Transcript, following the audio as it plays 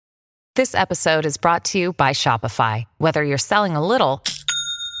This episode is brought to you by Shopify. Whether you're selling a little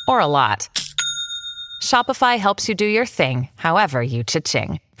or a lot, Shopify helps you do your thing, however you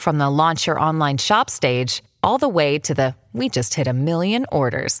cha-ching. From the launch your online shop stage, all the way to the we just hit 1 million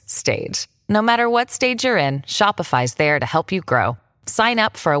orders stage. No matter what stage you're in, Shopify's there to help you grow. Sign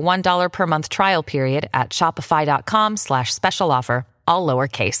up for a $1 per month trial period at shopify.com/special offer, all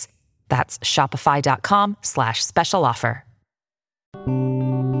lowercase. That's shopify.com/special offer.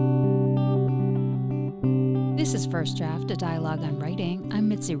 This is First Draft, a dialogue on writing. I'm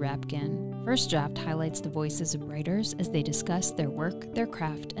Mitzi Rapkin. First Draft highlights the voices of writers as they discuss their work, their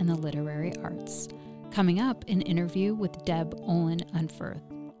craft, and the literary arts. Coming up, an interview with Deb Olin Unferth,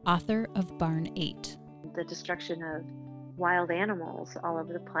 author of Barn 8. The destruction of wild animals all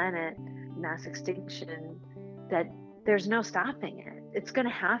over the planet, mass extinction, that there's no stopping it. It's going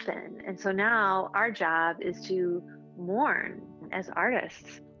to happen. And so now our job is to mourn as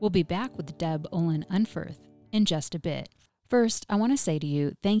artists. We'll be back with Deb Olin Unferth in just a bit. First, I want to say to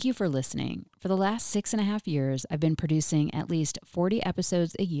you, thank you for listening. For the last 6.5 years, I've been producing at least 40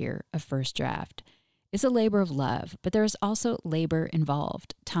 episodes a year of First Draft. It's a labor of love, but there is also labor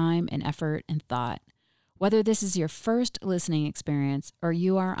involved, time and effort and thought. Whether this is your first listening experience or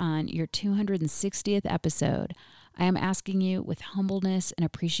you are on your 260th episode, I am asking you with humbleness and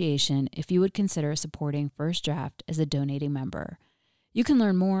appreciation if you would consider supporting First Draft as a donating member. You can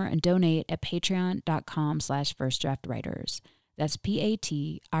learn more and donate at patreon.com/firstdraftwriters. That's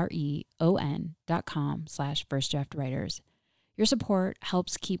patreon.com/firstdraftwriters. Your support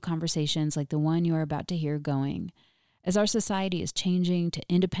helps keep conversations like the one you are about to hear going. As our society is changing to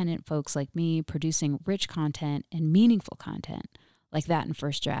independent folks like me producing rich content and meaningful content, like that in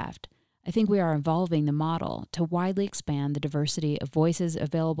First Draft, I think we are evolving the model to widely expand the diversity of voices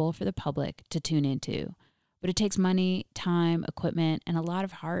available for the public to tune into. But it takes money, time, equipment, and a lot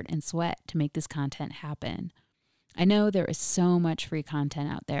of heart and sweat to make this content happen. I know there is so much free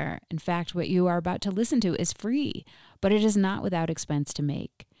content out there. In fact, what you are about to listen to is free, but it is not without expense to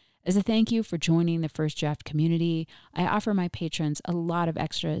make. As a thank you for joining the First Draft community, I offer my patrons a lot of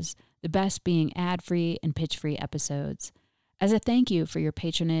extras, the best being ad-free and pitch-free episodes. As a thank you for your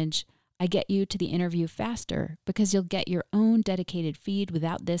patronage, I get you to the interview faster because you'll get your own dedicated feed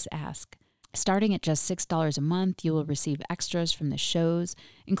without this ask. Starting at just $6 a month, you will receive extras from the shows,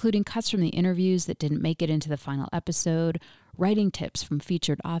 including cuts from the interviews that didn't make it into the final episode, writing tips from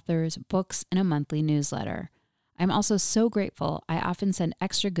featured authors, books, and a monthly newsletter. I'm also so grateful I often send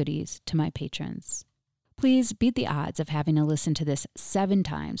extra goodies to my patrons. Please beat the odds of having to listen to this 7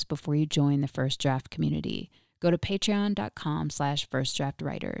 times before you join the First Draft community. Go to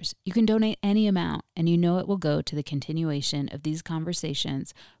patreon.com/firstdraftwriters. You can donate any amount, and you know it will go to the continuation of these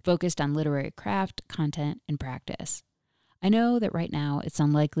conversations focused on literary craft, content, and practice. I know that right now it's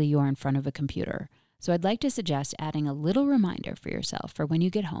unlikely you are in front of a computer, so I'd like to suggest adding a little reminder for yourself for when you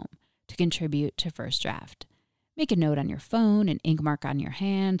get home to contribute to First Draft. Make a note on your phone, an ink mark on your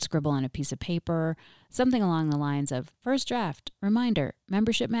hand, scribble on a piece of paper, something along the lines of First Draft, reminder,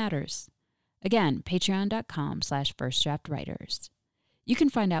 membership matters. Again, patreon.com/firstdraftwriters. You can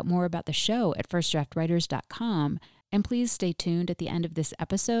find out more about the show at firstdraftwriters.com, and please stay tuned at the end of this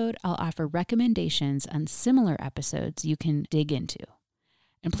episode. I'll offer recommendations on similar episodes you can dig into.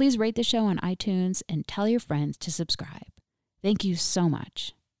 And please rate the show on iTunes and tell your friends to subscribe. Thank you so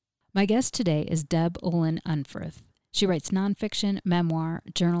much. My guest today is Deb Olin Unferth. She writes nonfiction, memoir,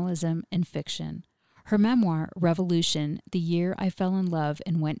 journalism, and fiction. Her memoir, Revolution, The Year I Fell in Love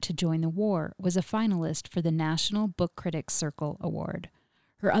and Went to Join the War, was a finalist for the National Book Critics Circle Award.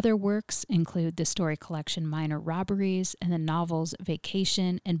 Her other works include the story collection Minor Robberies and the novels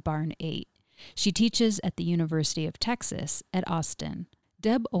Vacation and Barn 8. She teaches at the University of Texas at Austin.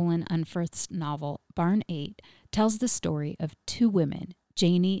 Deb Olin Unferth's novel, Barn 8, tells the story of 2 women,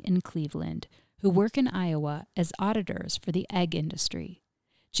 Janie and Cleveland, who work in Iowa as auditors for the egg industry.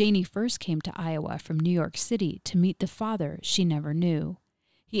 Janie first came to Iowa from New York City to meet the father she never knew.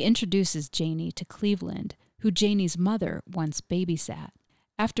 He introduces Janie to Cleveland, who Janie's mother once babysat.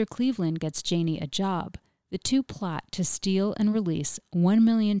 After Cleveland gets Janie a job, the 2 plot to steal and release 1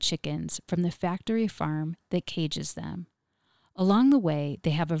 million chickens from the factory farm that cages them. Along the way,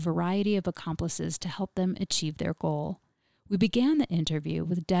 they have a variety of accomplices to help them achieve their goal. We began the interview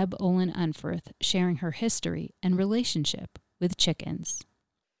with Deb Olin Unferth sharing her history and relationship with chickens.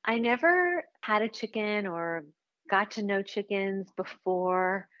 I never had a chicken or got to know chickens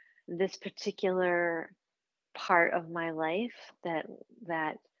before this particular part of my life that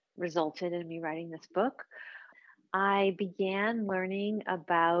resulted in me writing this book. I began learning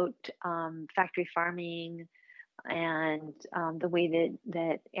about factory farming and the way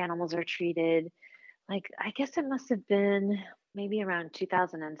that animals are treated. Like, I guess it must have been maybe around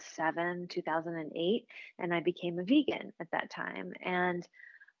 2007, 2008, and I became a vegan at that time. And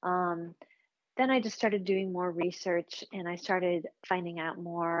um, then I just started doing more research, and I started finding out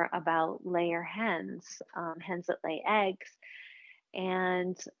more about layer hens, hens that lay eggs.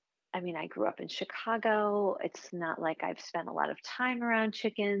 And I mean, I grew up in Chicago. It's not like I've spent a lot of time around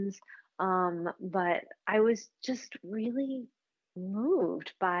chickens, but I was just really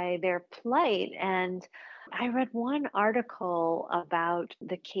moved by their plight. And I read one article about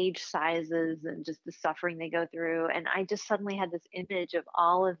the cage sizes and just the suffering they go through. And I just suddenly had this image of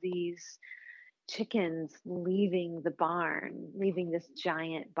all of these chickens leaving the barn, leaving this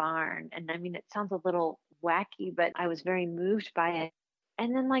giant barn. And I mean, it sounds a little wacky, but I was very moved by it.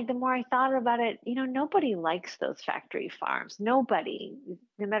 And then, like, the more I thought about it, nobody likes those factory farms. Nobody,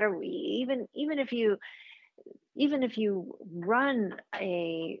 no matter, even if you run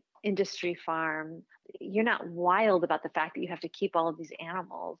a industry farm, you're not wild about the fact that you have to keep all of these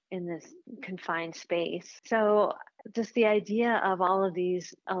animals in this confined space. So just the idea of all of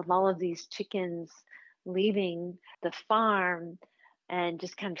these chickens leaving the farm and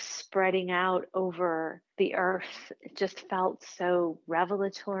just kind of spreading out over the earth, it just felt so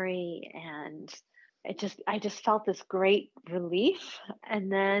revelatory. And I just felt this great relief.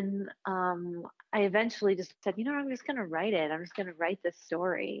 And then I eventually just said, I'm just going to write it. I'm just going to write this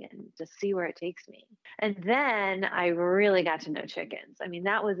story and just see where it takes me. And then I really got to know chickens. I mean,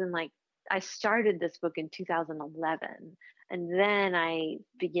 that was I started this book in 2011, and then I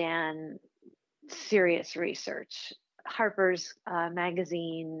began serious research. Harper's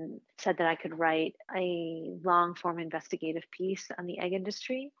Magazine said that I could write a long form investigative piece on the egg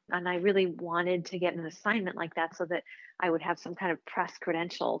industry. And I really wanted to get an assignment like that so that I would have some kind of press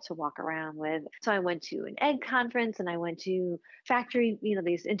credential to walk around with. So I went to an egg conference, and I went to factory,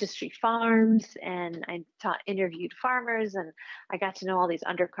 these industry farms, and I interviewed farmers, and I got to know all these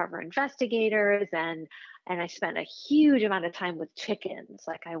undercover investigators, and I spent a huge amount of time with chickens.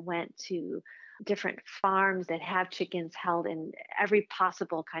 Like, I went to different farms that have chickens held in every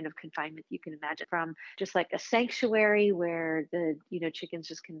possible kind of confinement you can imagine, from just like a sanctuary where the chickens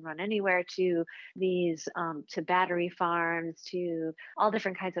just can run anywhere, to these to battery farms, to all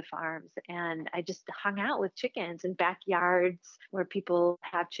different kinds of farms. And I just hung out with chickens in backyards where people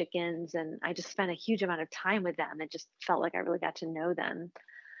have chickens, and I just spent a huge amount of time with them. It just felt like I really got to know them.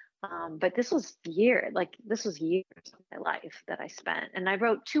 But this was years of my life that I spent, and I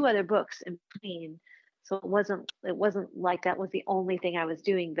wrote 2 other books in between. So it wasn't like that was the only thing I was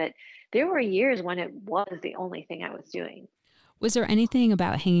doing, but there were years when it was the only thing I was doing. Was there anything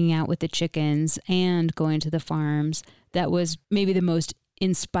about hanging out with the chickens and going to the farms that was maybe the most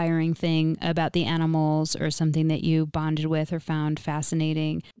inspiring thing about the animals, or something that you bonded with or found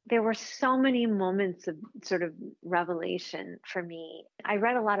fascinating? There were so many moments of sort of revelation for me. I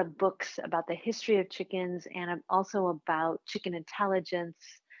read a lot of books about the history of chickens, and also about chicken intelligence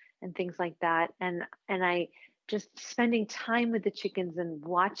and things like that. And I just spending time with the chickens and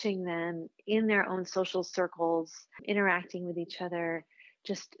watching them in their own social circles, interacting with each other,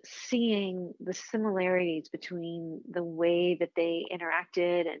 just seeing the similarities between the way that they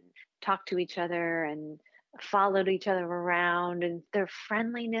interacted and talked to each other and followed each other around, and their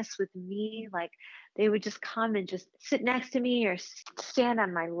friendliness with me. Like, they would just come and just sit next to me, or stand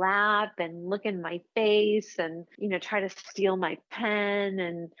on my lap and look in my face, and try to steal my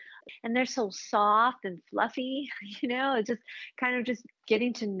pen. And they're so soft and fluffy. It's just kind of just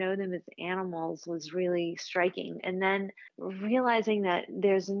getting to know them as animals was really striking. And then realizing that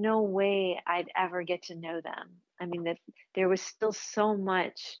there's no way I'd ever get to know them. I mean, that there was still so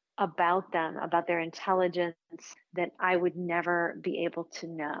much about them, about their intelligence, that I would never be able to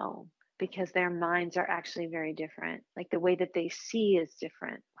know, because their minds are actually very different. Like, the way that they see is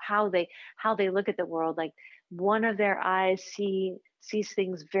different. How they look at the world. Like, one of their eyes sees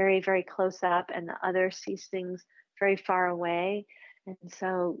things very, very close up, and the other sees things very far away. And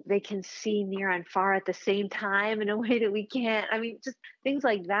so they can see near and far at the same time in a way that we can't. I mean, just things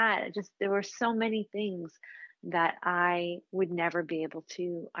like that. Just, there were so many things that I would never be able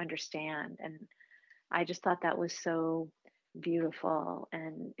to understand. And I just thought that was so beautiful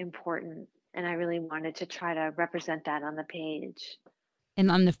and important. And I really wanted to try to represent that on the page.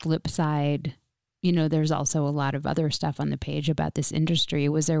 And on the flip side, there's also a lot of other stuff on the page about this industry.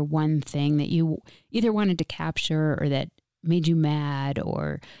 Was there one thing that you either wanted to capture, or that made you mad,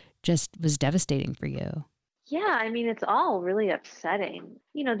 or just was devastating for you? Yeah, I mean, it's all really upsetting.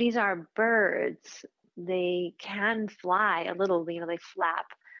 These are birds. They can fly a little, they flap,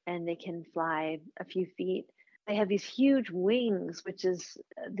 and they can fly a few feet. they have these huge wings, which is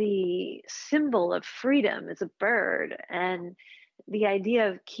the symbol of freedom as a bird. And the idea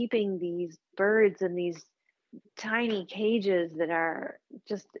of keeping these birds in these tiny cages that are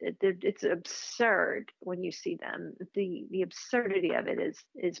just, it's absurd when you see them. The absurdity of it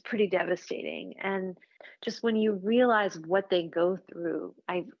is pretty devastating. And just when you realize what they go through,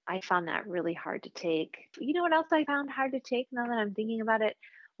 I found that really hard to take. You know what else I found hard to take now that I'm thinking about it?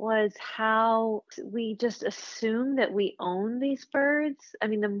 Was how we just assume that we own these birds. I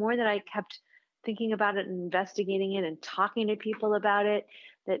mean, the more that I kept thinking about it and investigating it and talking to people about it,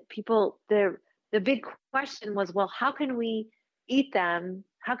 that people, the big question was, well, how can we eat them?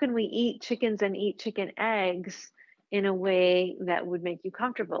 How can we eat chickens and eat chicken eggs in a way that would make you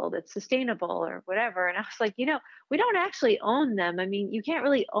comfortable, that's sustainable or whatever? And I was like, we don't actually own them. I mean, you can't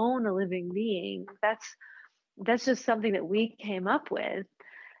really own a living being. That's just something that we came up with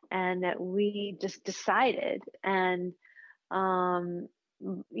and that we just decided. And,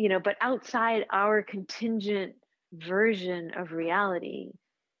 but outside our contingent version of reality,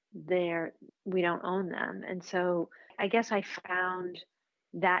 we don't own them. And so I guess I found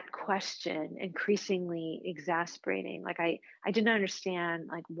that question increasingly exasperating. Like I didn't understand,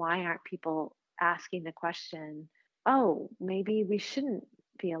 like, why aren't people asking the question, oh, maybe we shouldn't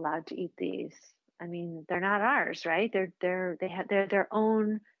be allowed to eat these. I mean, they're not ours, right? They're their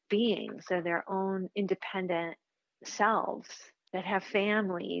own beings. They're their own independent selves that have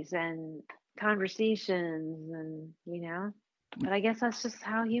families and conversations and, but I guess that's just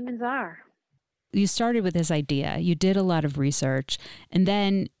how humans are. You started with this idea, you did a lot of research, and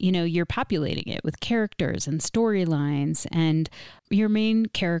then, you're populating it with characters and storylines. And your main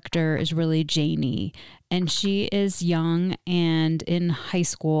character is really Janie, and she is young and in high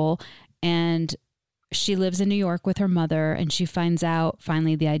school, and she lives in New York with her mother, and she finds out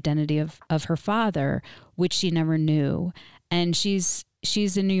finally the identity of her father, which she never knew. And she's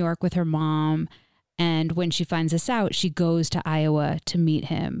in New York with her mom. And when she finds this out, she goes to Iowa to meet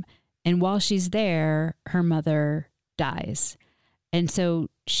him. And while she's there, her mother dies. And so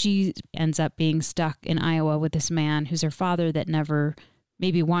she ends up being stuck in Iowa with this man who's her father that never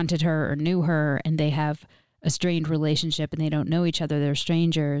maybe wanted her or knew her. And they have a strained relationship and they don't know each other. They're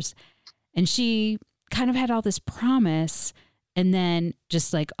strangers. And she kind of had all this promise and then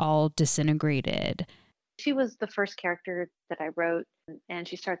just like all disintegrated. She was the first character that I wrote, and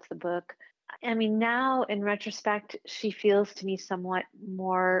she starts the book. I mean, now in retrospect, she feels to me somewhat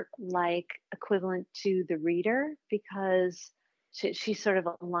more like equivalent to the reader, because she sort of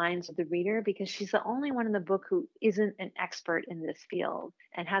aligns with the reader, because she's the only one in the book who isn't an expert in this field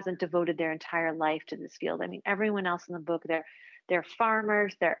and hasn't devoted their entire life to this field. I mean, everyone else in the book, they're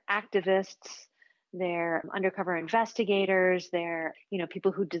farmers, they're activists, they're undercover investigators, they're,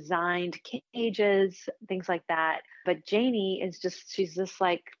 people who designed cages, things like that. But Janie she's this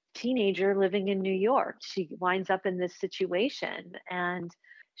like teenager living in New York. She winds up in this situation and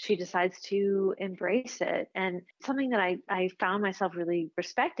she decides to embrace it. And something that I found myself really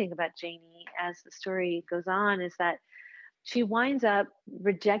respecting about Janie as the story goes on is that she winds up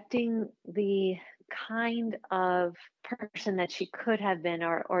rejecting the kind of person that she could have been,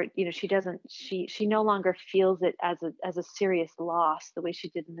 or she no longer feels it as a serious loss the way she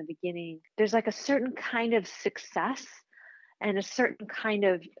did in the beginning. There's like a certain kind of success and a certain kind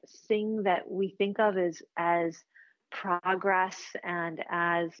of thing that we think of as progress and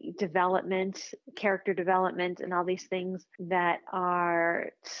as development, character development, and all these things that are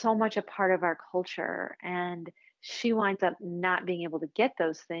so much a part of our culture. And she winds up not being able to get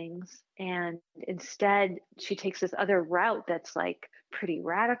those things. And instead, she takes this other route that's like pretty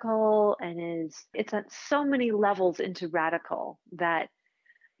radical and it's at so many levels into radical that,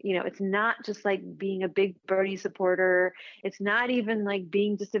 it's not just like being a big birdie supporter. It's not even like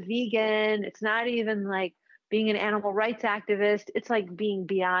being just a vegan. It's not even like being an animal rights activist. It's like being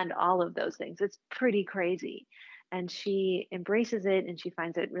beyond all of those things. It's pretty crazy. And she embraces it, and she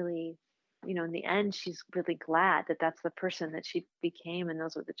finds it really, in the end, she's really glad that that's the person that she became, and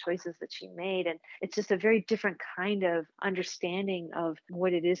those were the choices that she made. And it's just a very different kind of understanding of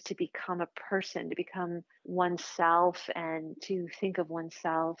what it is to become a person, to become oneself, and to think of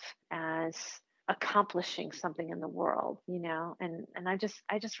oneself as accomplishing something in the world, and I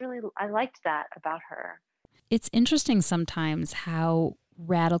just really, I liked that about her. It's interesting sometimes how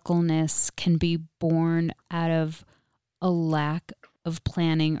radicalness can be born out of a lack of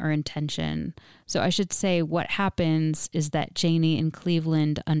planning or intention. So I should say what happens is that Janie and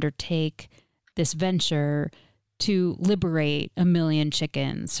Cleveland undertake this venture to liberate 1 million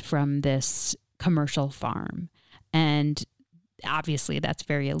chickens from this commercial farm. And obviously that's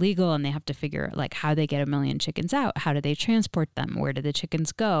very illegal, and they have to figure like how they get 1 million chickens out. How do they transport them? Where do the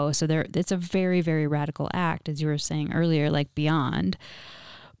chickens go? So it's a very, very radical act, as you were saying earlier, like beyond.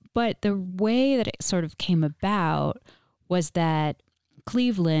 But the way that it sort of came about was that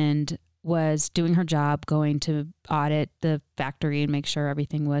Cleveland was doing her job, going to audit the factory and make sure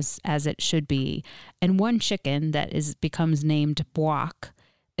everything was as it should be. And one chicken that becomes named Bwok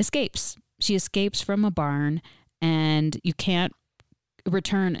escapes. She escapes from a barn, and you can't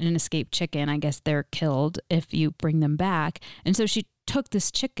return an escaped chicken. I guess they're killed if you bring them back. And so she took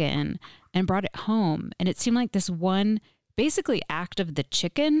this chicken and brought it home. And it seemed like this one basically act of the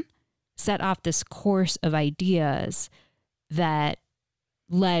chicken set off this course of ideas that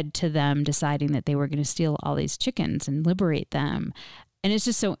led to them deciding that they were going to steal all these chickens and liberate them. And it's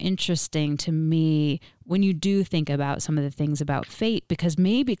just so interesting to me when you do think about some of the things about fate, because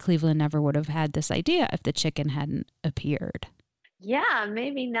maybe Cleveland never would have had this idea if the chicken hadn't appeared. Yeah,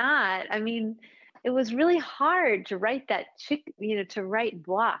 maybe not. I mean, it was really hard to write that to write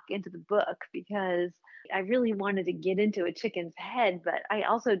Bwok into the book, because I really wanted to get into a chicken's head, but I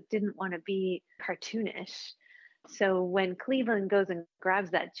also didn't want to be cartoonish. So when Cleveland goes and grabs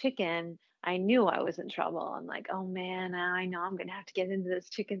that chicken, I knew I was in trouble. I'm like, oh man, I know I'm going to have to get into this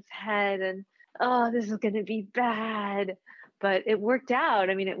chicken's head, and oh, this is going to be bad. But it worked out.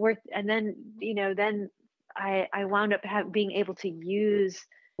 I mean, it worked. And then, then I wound up being able to use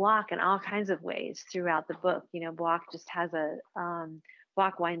Bwok in all kinds of ways throughout the book. Bwok just has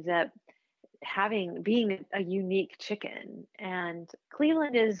Bwok winds up being a unique chicken. And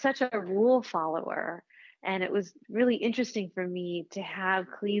Cleveland is such a rule follower. And it was really interesting for me to have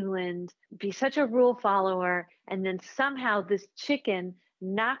Cleveland be such a rule follower, and then somehow this chicken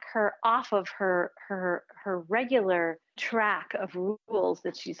knock her off of her regular track of rules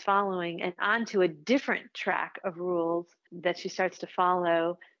that she's following and onto a different track of rules that she starts to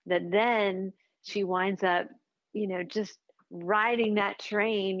follow, that then she winds up, just riding that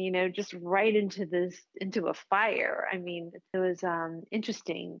train, just right into a fire. I mean, it was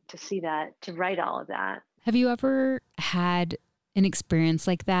interesting to see that, to write all of that. Have you ever had an experience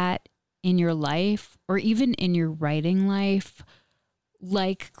like that in your life, or even in your writing life,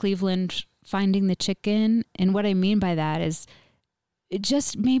 like Cleveland finding the chicken? And what I mean by that is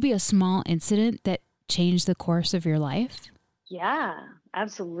just maybe a small incident that changed the course of your life? Yeah,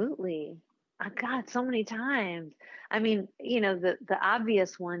 absolutely. Oh, God, so many times. I mean, the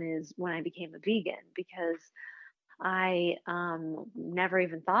obvious one is when I became a vegan, because I never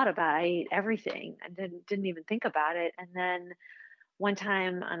even thought about it. I ate everything. I didn't even think about it. And then one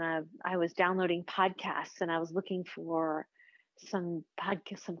time I was downloading podcasts, and I was looking for some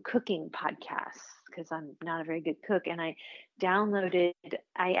cooking podcasts, because I'm not a very good cook. And I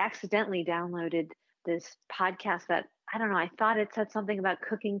accidentally downloaded this podcast that, I don't know, I thought it said something about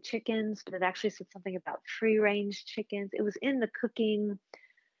cooking chickens, but it actually said something about free range chickens. It was in the cooking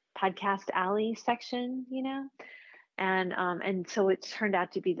podcast alley section, and so it turned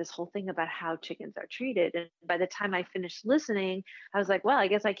out to be this whole thing about how chickens are treated. And by the time I finished listening, I was like, well, I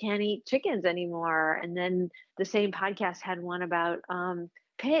guess I can't eat chickens anymore. And then the same podcast had one about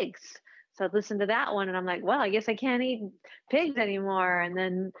pigs. So I listened to that one, and I'm like, well, I guess I can't eat pigs anymore. And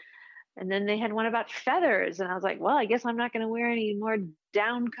then they had one about feathers, and I was like, well, I guess I'm not going to wear any more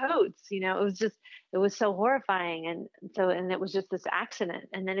down coats. It was so horrifying. And it was just this accident.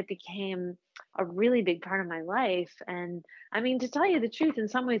 And then it became a really big part of my life. And I mean, to tell you the truth, in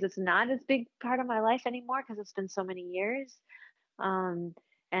some ways it's not as big part of my life anymore, because it's been so many years.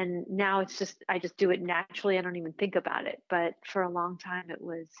 And now I just do it naturally. I don't even think about it. But for a long time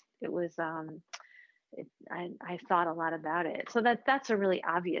I thought a lot about it. So that's a really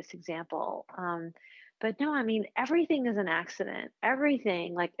obvious example. But no, I mean, everything is an accident.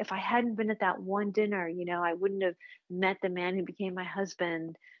 Everything. Like, if I hadn't been at that one dinner, I wouldn't have met the man who became my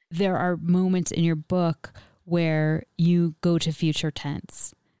husband. There are moments in your book where you go to future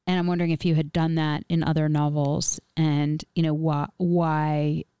tense. And I'm wondering if you had done that in other novels, and,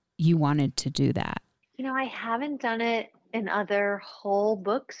 why you wanted to do that. I haven't done it in other whole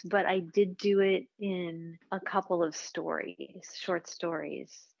books, but I did do it in a couple of short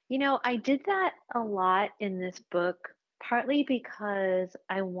stories. I did that a lot in this book, partly because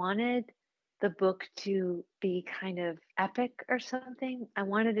I wanted the book to be kind of epic or something. I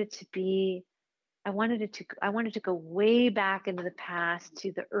wanted to go way back into the past,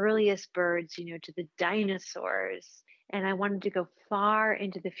 to the earliest birds, to the dinosaurs. And I wanted to go far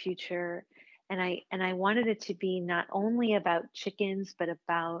into the future. And I wanted it to be not only about chickens, but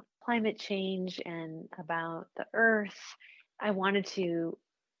about climate change and about the earth. I wanted to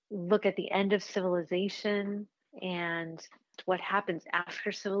look at the end of civilization. and what happens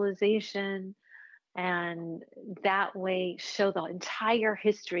after civilization, and that way show the entire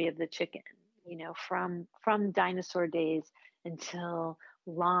history of the chicken, from dinosaur days until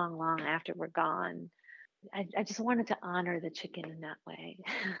long, long after we're gone. I just wanted to honor the chicken in that way.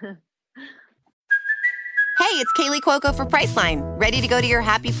 Hey, it's Kaylee Cuoco for Priceline. Ready to go to your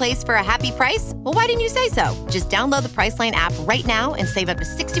happy place for a happy price? Well, why didn't you say so? Just download the Priceline app right now and save up to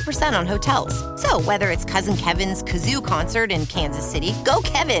 60% on hotels. So whether it's Cousin Kevin's Kazoo Concert in Kansas City, go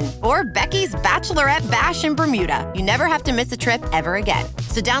Kevin, or Becky's Bachelorette Bash in Bermuda, you never have to miss a trip ever again.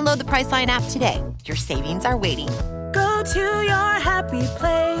 So download the Priceline app today. Your savings are waiting. Go to your happy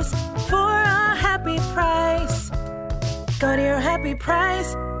place for a happy price. Go to your happy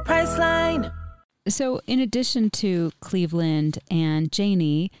price, Priceline. So in addition to Cleveland and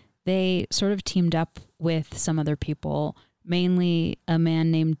Janie, they sort of teamed up with some other people, mainly a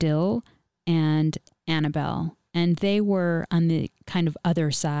man named Dill and Annabelle. And they were on the kind of other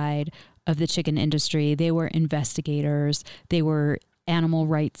side of the chicken industry. They were investigators. They were animal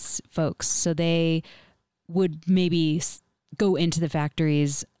rights folks. So they would maybe go into the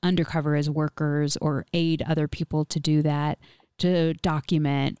factories undercover as workers or aid other people to do that, to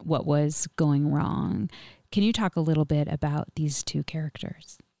document what was going wrong. Can you talk a little bit about these two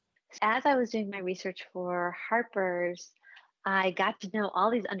characters? As I was doing my research for Harper's, I got to know all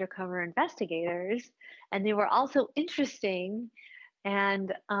these undercover investigators, and they were also interesting.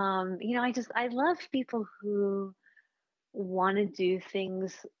 And, I love people who want to do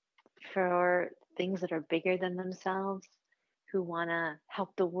things for things that are bigger than themselves, who want to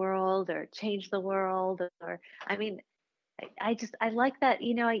help the world or change the world. I like that,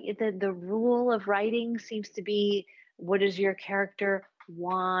 the rule of writing seems to be, what does your character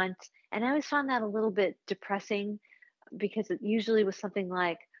want? And I always found that a little bit depressing, because it usually was something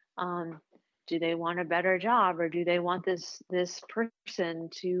like, do they want a better job, or do they want this person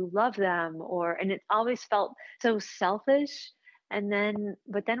to love them? And it always felt so selfish.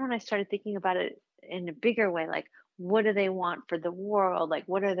 But then when I started thinking about it in a bigger way, like, what do they want for the world? Like,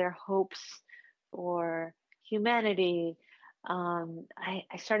 what are their hopes for humanity?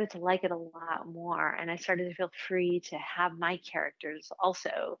 I started to like it a lot more, and I started to feel free to have my characters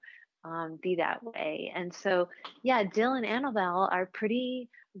also be that way. And so, yeah, Dill and Annabelle are pretty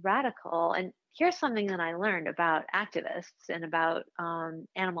radical. And here's something that I learned about activists and about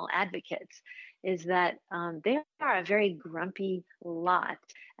animal advocates, is that they are a very grumpy lot,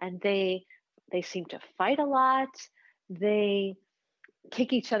 and they seem to fight a lot. They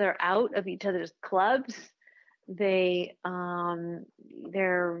kick each other out of each other's clubs. They're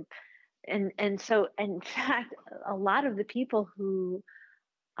and so, in fact, a lot of the people who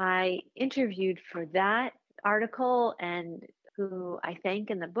I interviewed for that article, and who I thank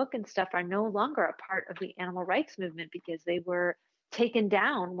in the book and stuff, are no longer a part of the animal rights movement, because they were taken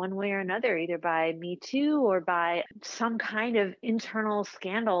down one way or another, either by Me Too or by some kind of internal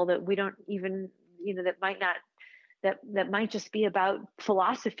scandal that we don't even, that might just be about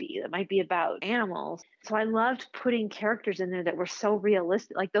philosophy, that might be about animals. So I loved putting characters in there that were so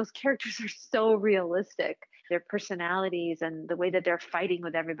realistic. Like, those characters are so realistic, their personalities and the way that they're fighting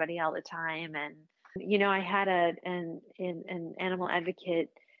with everybody all the time. And, I had an animal advocate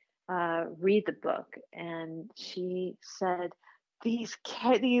read the book, and she said, these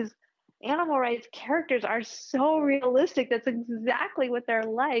animal rights characters are so realistic. That's exactly what they're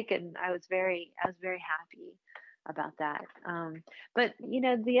like. And I was very happy about that. But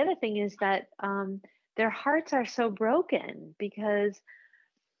the other thing is that their hearts are so broken, because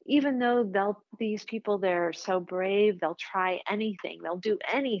even though these people, they're so brave, they'll try anything, they'll do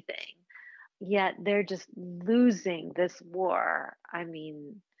anything, yet they're just losing this war. I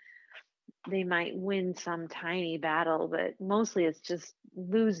mean, they might win some tiny battle, but mostly it's just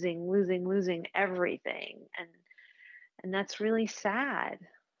losing everything. And that's really sad.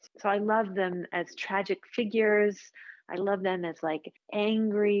 So I love them as tragic figures. I love them as, like,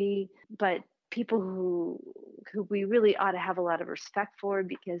 angry, but people who we really ought to have a lot of respect for,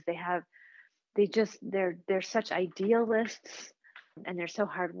 because they're such idealists, and they're so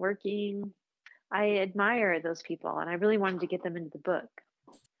hardworking. I admire those people, and I really wanted to get them into the book.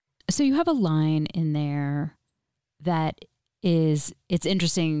 So you have a line in there that it's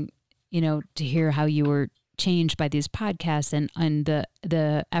interesting, to hear how you were changed by these podcasts and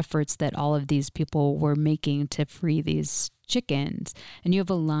the efforts that all of these people were making to free these chickens. And you have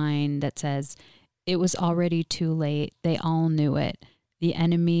a line that says, "It was already too late. They all knew it. The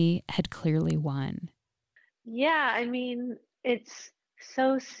enemy had clearly won." Yeah, I mean, it's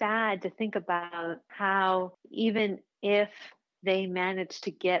so sad to think about how, even if they managed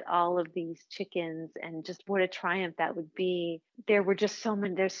to get all of these chickens, and just what a triumph that would be. There's so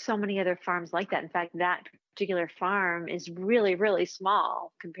many other farms like that. In fact, that particular farm is really, really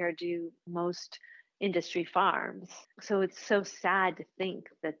small compared to most industry farms. So it's so sad to think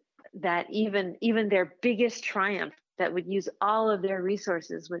that even their biggest triumph that would use all of their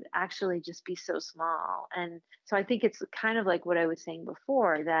resources would actually just be so small. And so I think it's kind of like what I was saying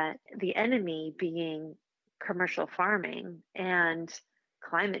before, that the enemy being commercial farming and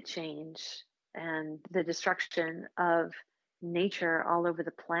climate change and the destruction of nature all over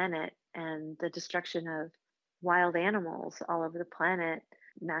the planet and the destruction of wild animals all over the planet,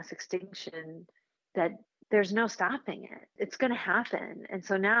 mass extinction, that there's no stopping it. It's going to happen. And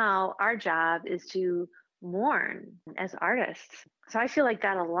so now our job is to mourn as artists. So I feel like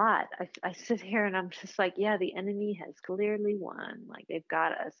that a lot. I sit here and I'm just like, yeah, the enemy has clearly won. Like, they've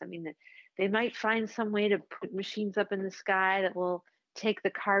got us. I mean, they might find some way to put machines up in the sky that will take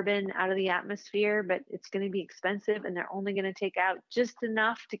the carbon out of the atmosphere, but it's going to be expensive, and they're only going to take out just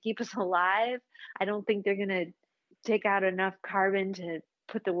enough to keep us alive. I don't think they're going to take out enough carbon to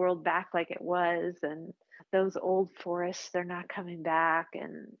put the world back like it was. And those old forests, they're not coming back,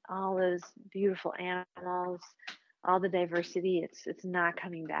 and all those beautiful animals, all the diversity, it's not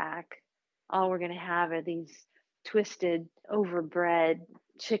coming back. All we're going to have are these twisted, overbred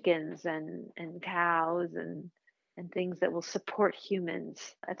chickens and cows and things that will support humans.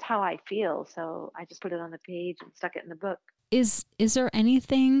 That's how I feel. So I just put it on the page and stuck it in the book. Is there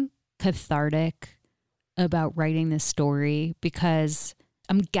anything cathartic about writing this story? Because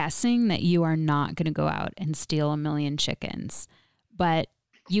I'm guessing that you are not going to go out and steal 1 million chickens, but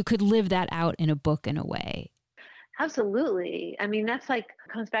you could live that out in a book in a way. Absolutely. I mean, that's like,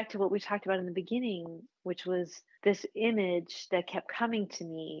 comes back to what we talked about in the beginning, which was this image that kept coming to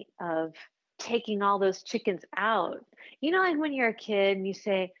me of taking all those chickens out. You know, like when you're a kid and you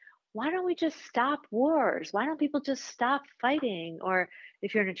say, why don't we just stop wars? Why don't people just stop fighting? Or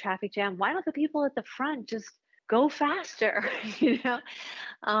if you're in a traffic jam, why don't the people at the front just go faster? You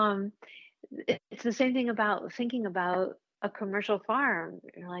know, it's the same thing about thinking about a commercial farm.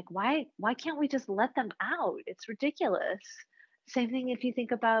 You're like, why can't we just let them out? It's ridiculous. Same thing if you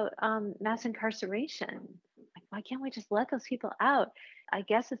think about mass incarceration. Like, why can't we just let those people out? I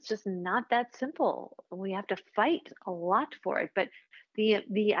guess it's just not that simple. We have to fight a lot for it. But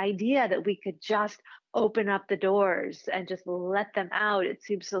the idea that we could just open up the doors and just let them out, it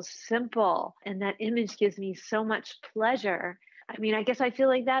seems so simple. And that image gives me so much pleasure. I mean, I guess I feel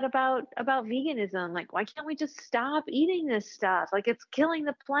like that about veganism. Like, why can't we just stop eating this stuff? Like, it's killing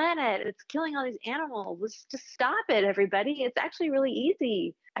the planet. It's killing all these animals. Let's just stop it, everybody. It's actually really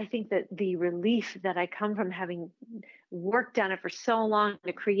easy. I think that the relief that I come from having worked on it for so long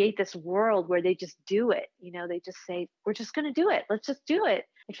to create this world where they just do it, you know, they just say, we're just going to do it. Let's just do it.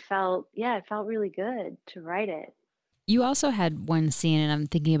 It felt really good to write it. You also had one scene, and I'm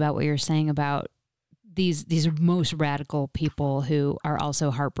thinking about what you're saying about these most radical people who are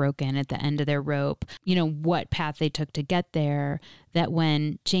also heartbroken at the end of their rope, you know, what path they took to get there, that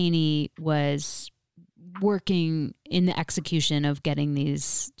when Janie was working in the execution of getting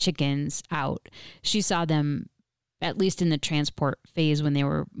these chickens out, she saw them, at least in the transport phase when they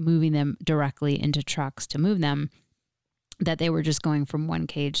were moving them directly into trucks to move them, that they were just going from one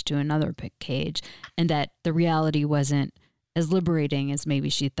cage to another cage, and that the reality wasn't as liberating as maybe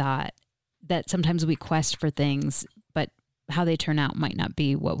she thought. That sometimes we quest for things, but how they turn out might not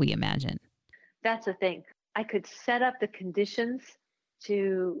be what we imagine. That's the thing. I could set up the conditions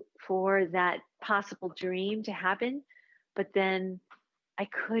for that possible dream to happen, but then I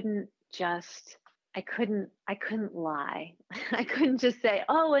couldn't lie. I couldn't just say,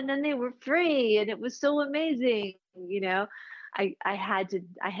 oh, and then they were free and it was so amazing. You know, I had to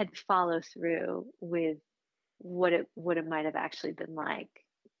follow through with what it might have actually been like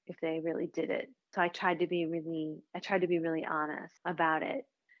if they really did it. So I tried to be really honest about it.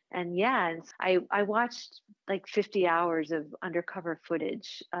 And yeah, I watched like 50 hours of undercover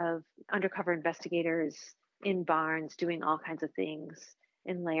footage of undercover investigators in barns doing all kinds of things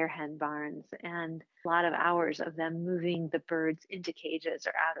in layer hen barns, and a lot of hours of them moving the birds into cages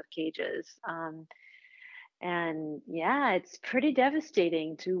or out of cages. And yeah, it's pretty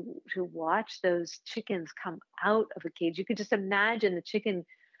devastating to watch those chickens come out of a cage. You could just imagine the chicken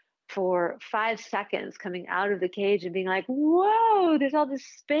for 5 seconds coming out of the cage and being like, whoa, there's all this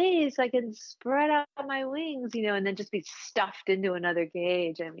space. I can spread out my wings, you know, and then just be stuffed into another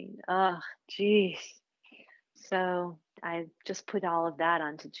cage. I mean, oh, geez. So I just put all of that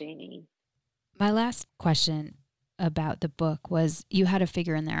onto Janie. My last question about the book was, you had a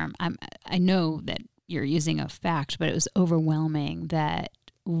figure in there. I know that you're using a fact, but it was overwhelming that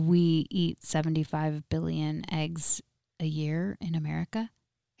we eat 75 billion eggs a year in America.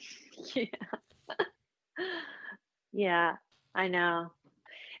 Yeah. Yeah, I know.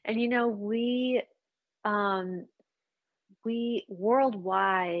 And we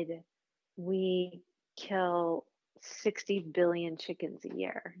worldwide, we kill 60 billion chickens a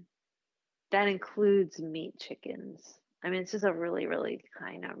year. That includes meat chickens. I mean, it's just a really, really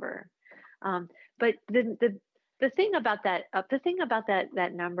high number. But the thing about that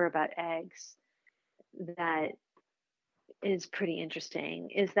number about eggs that is pretty interesting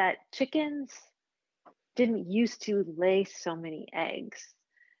is that chickens didn't used to lay so many eggs.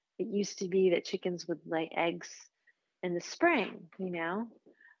 It used to be that chickens would lay eggs in the spring,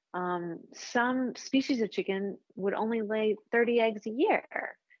 Some species of chicken would only lay 30 eggs a year,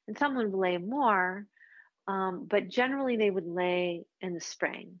 and some would lay more, but generally they would lay in the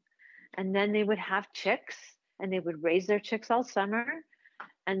spring. And then they would have chicks, and they would raise their chicks all summer.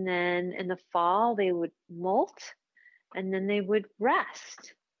 And then in the fall, they would molt, and then they would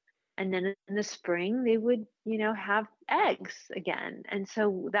rest. And then in the spring, they would, have eggs again. And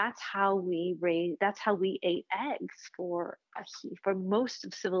so that's how we ate eggs for most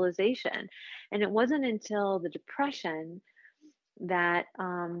of civilization. And it wasn't until the Depression that,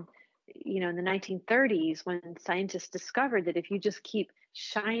 in the 1930s, when scientists discovered that if you just keep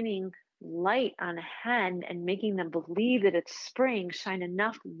shining light on a hen and making them believe that it's spring, shine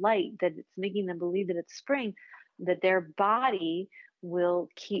enough light that it's making them believe that it's spring, that their body will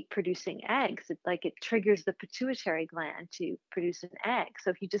keep producing eggs. It triggers the pituitary gland to produce an egg.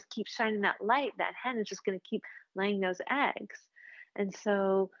 So if you just keep shining that light, that hen is just going to keep laying those eggs. And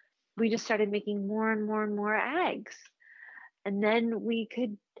so we just started making more and more and more eggs. And then we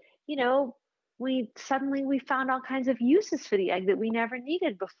could, we found all kinds of uses for the egg that we never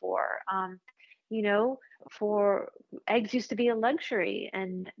needed before. For eggs used to be a luxury,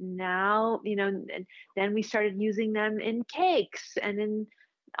 and now, and then we started using them in cakes and in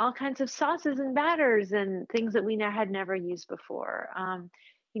all kinds of sauces and batters and things that we had never used before.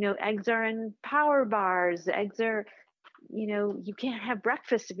 Eggs are in power bars. Eggs are, you can't have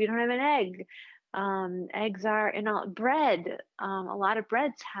breakfast if you don't have an egg. Eggs are in bread. A lot of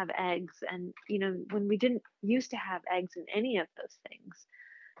breads have eggs, and when we didn't used to have eggs in any of those things.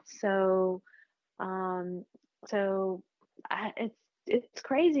 It's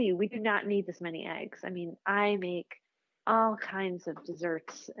crazy. We do not need this many eggs. I mean, I make all kinds of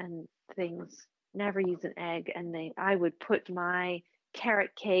desserts and things, never use an egg, and I would put my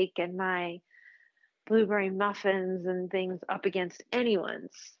carrot cake and my blueberry muffins and things up against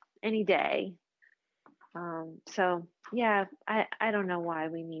anyone's any day. I don't know why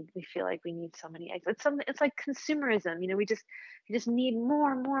we feel like we need so many eggs. It's like consumerism, we just need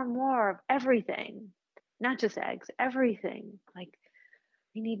more and more and more of everything, not just eggs, everything. Like,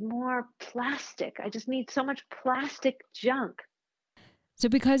 we need more plastic. I just need so much plastic junk. So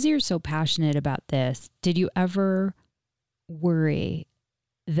because you're so passionate about this, did you ever worry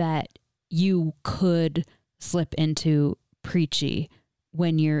that you could slip into preachy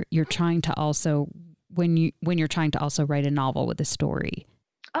when you're trying to also when you're trying to also write a novel with a story?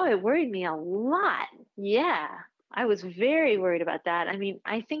 Oh, it worried me a lot. Yeah, I was very worried about that. I mean,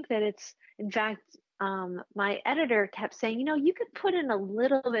 I think that it's, in fact, my editor kept saying, you could put in a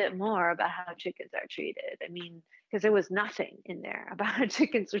little bit more about how chickens are treated. I mean, because there was nothing in there about how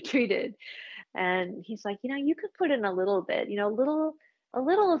chickens were treated. And he's like, you could put in a little bit, a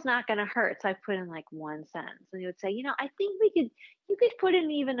little is not going to hurt. So I put in like one sentence, and he would say, I think you could put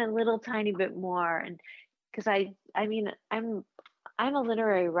in even a little tiny bit more. And because I'm a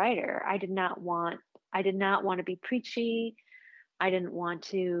literary writer. I did not want to be preachy. I didn't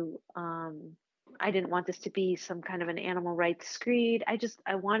want this to be some kind of an animal rights screed. I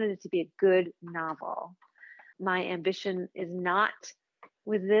wanted it to be a good novel. My ambition is not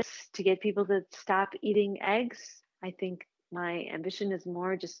with this to get people to stop eating eggs. I think my ambition is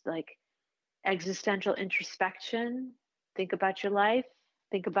more just like existential introspection. Think about your life,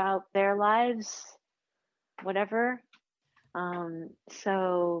 think about their lives, whatever. I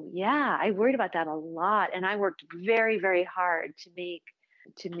worried about that a lot, and I worked very, very hard to make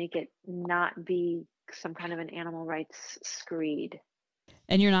it not be some kind of an animal rights screed.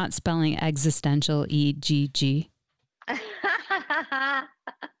 And you're not spelling existential EGG?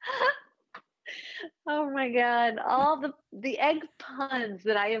 Oh my God. All the egg puns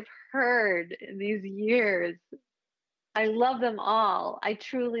that I have heard in these years. I love them all. I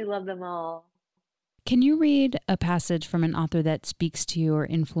truly love them all. Can you read a passage from an author that speaks to you or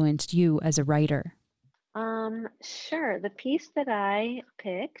influenced you as a writer? Sure. The piece that I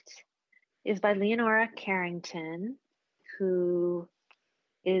picked is by Leonora Carrington, who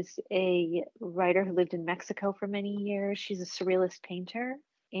is a writer who lived in Mexico for many years. She's a surrealist painter,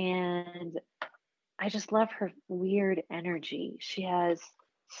 and I just love her weird energy. She has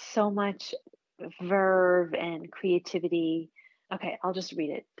so much verve and creativity. Okay, I'll just read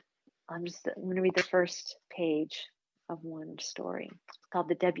it. I'm going to read the first page of one story. It's called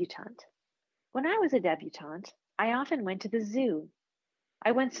The Debutante. When I was a debutante, I often went to the zoo.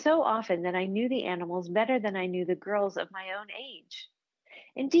 I went so often that I knew the animals better than I knew the girls of my own age.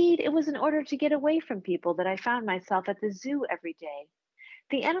 Indeed, it was in order to get away from people that I found myself at the zoo every day.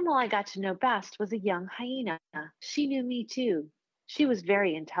 The animal I got to know best was a young hyena. She knew me too. She was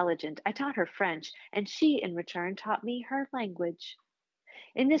very intelligent. I taught her French, and she, in return, taught me her language.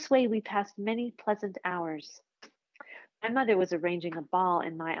 In this way, we passed many pleasant hours. My mother was arranging a ball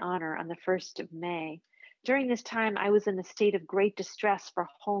in my honor on the 1st of May. During this time, I was in a state of great distress for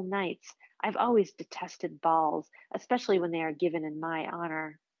whole nights. I've always detested balls, especially when they are given in my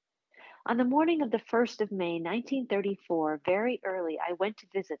honor. On the morning of the 1st of May, 1934, very early, I went to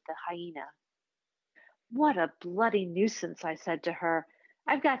visit the hyena. What a bloody nuisance, I said to her.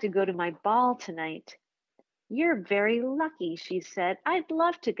 I've got to go to my ball tonight. You're very lucky, she said. I'd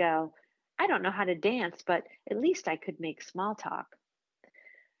love to go. I don't know how to dance, but at least I could make small talk.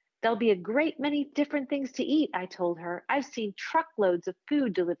 There'll be a great many different things to eat, I told her. I've seen truckloads of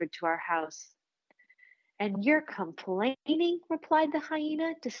food delivered to our house. And you're complaining, replied the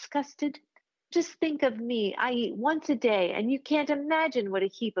hyena, disgusted. Just think of me. I eat once a day, and you can't imagine what a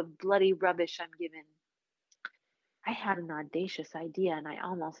heap of bloody rubbish I'm given. I had an audacious idea, and I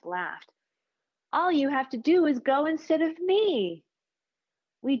almost laughed. All you have to do is go instead of me.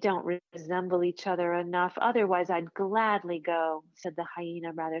 We don't resemble each other enough, otherwise I'd gladly go, said the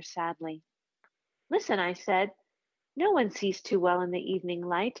hyena rather sadly. Listen, I said, no one sees too well in the evening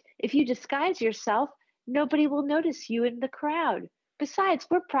light. If you disguise yourself, nobody will notice you in the crowd. Besides,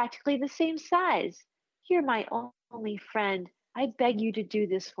 we're practically the same size. You're my only friend. I beg you to do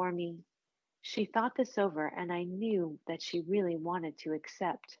this for me. She thought this over, and I knew that she really wanted to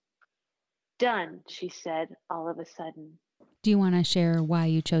accept. Done, she said, all of a sudden. Do you want to share why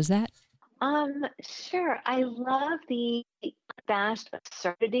you chose that? Sure. I love the abashed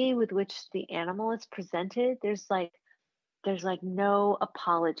absurdity with which the animal is presented. There's like no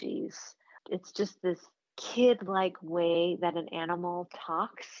apologies. It's just this kid-like way that an animal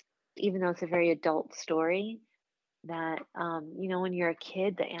talks, even though it's a very adult story. That when you're a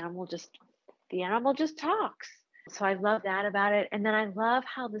kid, the animal just talks. So I love that about it. And then I love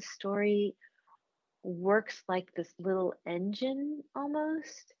how the story works like this little engine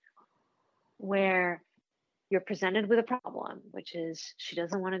almost, where you're presented with a problem, which is she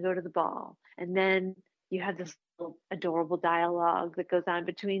doesn't want to go to the ball. And then you have this little adorable dialogue that goes on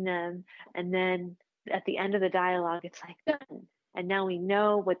between them. And then at the end of the dialogue, it's like, done. And now we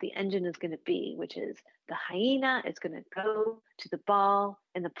know what the engine is going to be, which is the hyena is going to go to the ball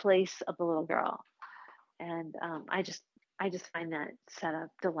in the place of the little girl. And I just find that setup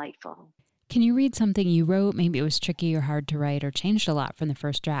delightful. Can you read something you wrote? Maybe it was tricky or hard to write or changed a lot from the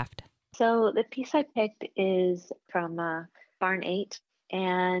first draft. So the piece I picked is from Barn 8.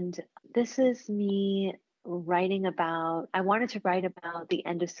 And this is me writing about, I wanted to write about the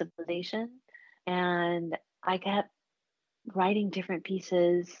end of civilization. And I kept writing different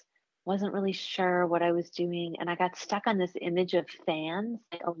pieces, wasn't really sure what I was doing. And I got stuck on this image of fans,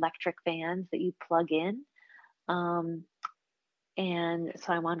 like electric fans that you plug in. And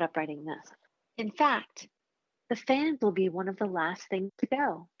so I wound up writing this. In fact, the fans will be one of the last things to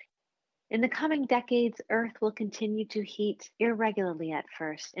go. In the coming decades, Earth will continue to heat irregularly at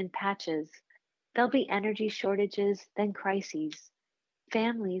first, in patches. There'll be energy shortages, then crises.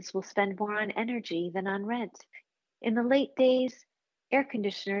 Families will spend more on energy than on rent. In the late days, air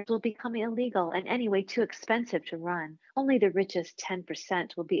conditioners will become illegal and anyway too expensive to run. Only the richest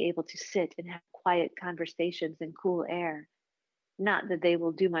 10% will be able to sit and have quiet conversations in cool air. Not that they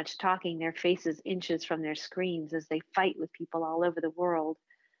will do much talking, their faces inches from their screens as they fight with people all over the world.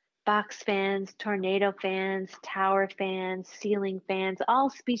 Box fans, tornado fans, tower fans, ceiling fans,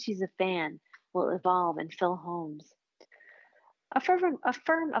 all species of fan will evolve and fill homes. A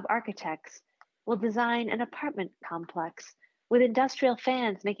firm of architects will design an apartment complex with industrial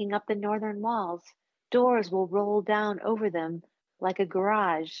fans making up the northern walls. Doors will roll down over them like a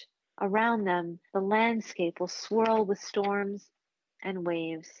garage. Around them, the landscape will swirl with storms and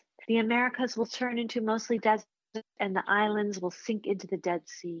waves. The Americas will turn into mostly desert, and the islands will sink into the Dead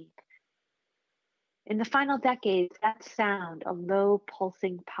Sea. In the final decades, that sound, a low,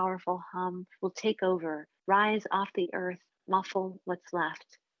 pulsing, powerful hum, will take over, rise off the earth, muffle what's left.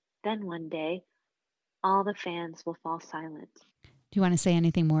 then one day, all the fans will fall silent. Do you want to say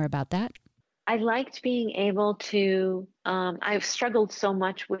anything more about that? I liked being able to, I've struggled so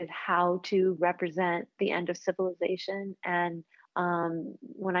much with how to represent the end of civilization. And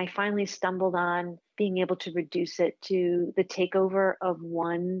when I finally stumbled on being able to reduce it to the takeover of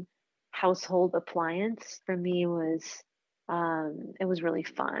one household appliance, for me it was really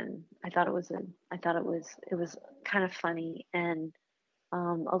fun. I thought it was kind of funny and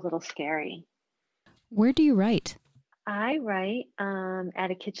a little scary. Where do you write? I write at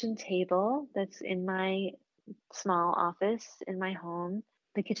a kitchen table that's in my small office in my home.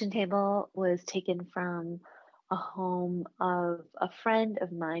 The kitchen table was taken from a home of a friend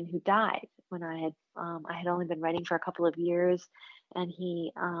of mine who died when I had only been writing for a couple of years, and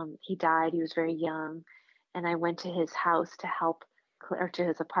he died. He was very young, and I went to his house to help, or to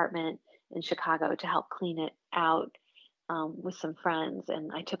his apartment in Chicago to help clean it out with some friends.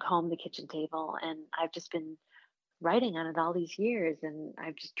 And I took home the kitchen table, and I've just been writing on it all these years, and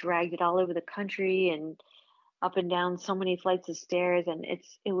I've just dragged it all over the country and up and down so many flights of stairs. And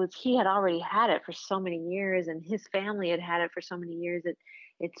he had already had it for so many years, and his family had it for so many years.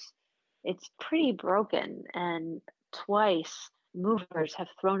 It's pretty broken, and twice movers have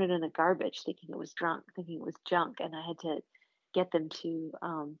thrown it in the garbage thinking it was junk, and I had to get them to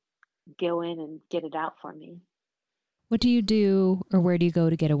go in and get it out for me. What do you do, or where do you go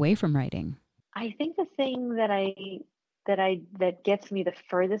to get away from writing? I think the thing that gets me the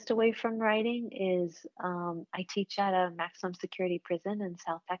furthest away from writing is I teach at a maximum security prison in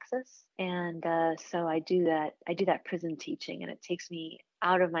South Texas, and so I do that prison teaching, and it takes me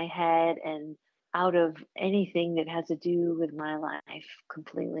out of my head and out of anything that has to do with my life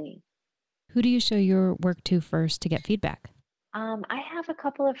completely. Who do you show your work to first to get feedback? I have a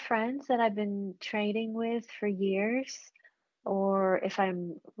couple of friends that I've been trading with for years. Or if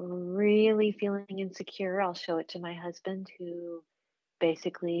I'm really feeling insecure, I'll show it to my husband, who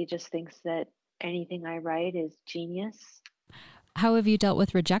basically just thinks that anything I write is genius. How have you dealt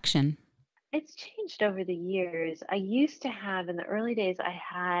with rejection? It's changed over the years. I used to have, in the early days, I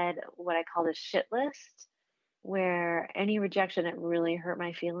had what I called a shit list, where any rejection that really hurt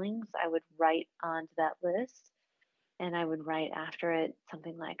my feelings, I would write onto that list. And I would write after it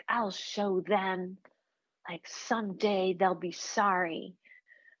something like, I'll show them. Like, someday they'll be sorry.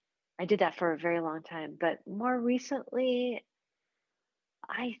 I did that for a very long time. But more recently,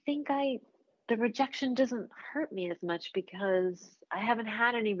 I think the rejection doesn't hurt me as much because I haven't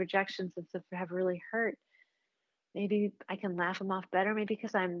had any rejections that have really hurt. Maybe I can laugh them off better, maybe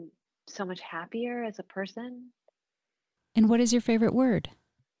because I'm so much happier as a person. And what is your favorite word?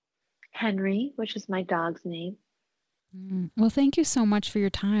 Henry, which is my dog's name. Well, thank you so much for your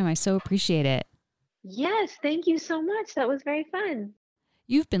time. I so appreciate it. Yes, thank you so much. That was very fun.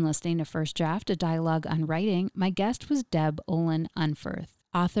 You've been listening to First Draft, a dialogue on writing. My guest was Deb Olin Unferth,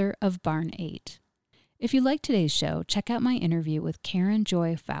 author of Barn 8. If you liked today's show, check out my interview with Karen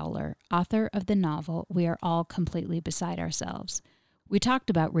Joy Fowler, author of the novel We Are All Completely Beside Ourselves. We talked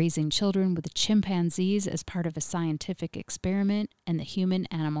about raising children with chimpanzees as part of a scientific experiment and the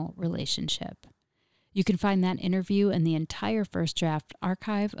human-animal relationship. You can find that interview and the entire First Draft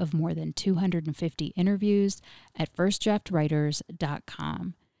archive of more than 250 interviews at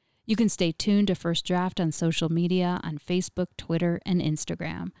firstdraftwriters.com. You can stay tuned to First Draft on social media on Facebook, Twitter, and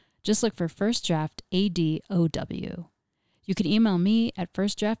Instagram. Just look for First Draft ADOW. You can email me at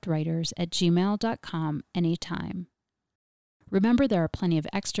firstdraftwriters@gmail.com anytime. Remember, there are plenty of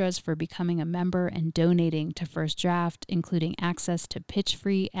extras for becoming a member and donating to First Draft, including access to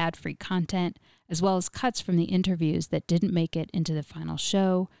pitch-free, ad-free content, as well as cuts from the interviews that didn't make it into the final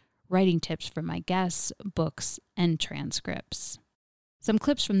show, writing tips from my guests, books, and transcripts. Some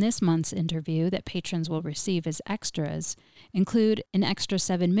clips from this month's interview that patrons will receive as extras include an extra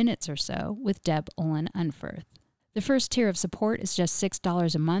 7 minutes or so with Deb Olin Unferth. The first tier of support is just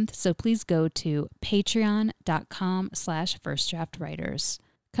 $6 a month, so please go to patreon.com/firstdraftwriters.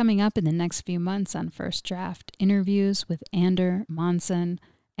 Coming up in the next few months on First Draft, interviews with Ander Monson,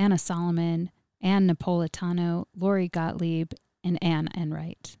 Anna Solomon, Ann Napolitano, Lori Gottlieb, and Ann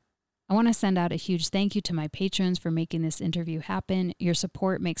Enright. I want to send out a huge thank you to my patrons for making this interview happen. Your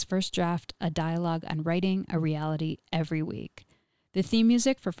support makes First Draft, a dialogue on writing, a reality every week. The theme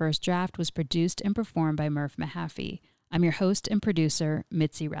music for First Draft was produced and performed by Murph Mahaffey. I'm your host and producer,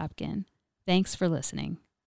 Mitzi Rapkin. Thanks for listening.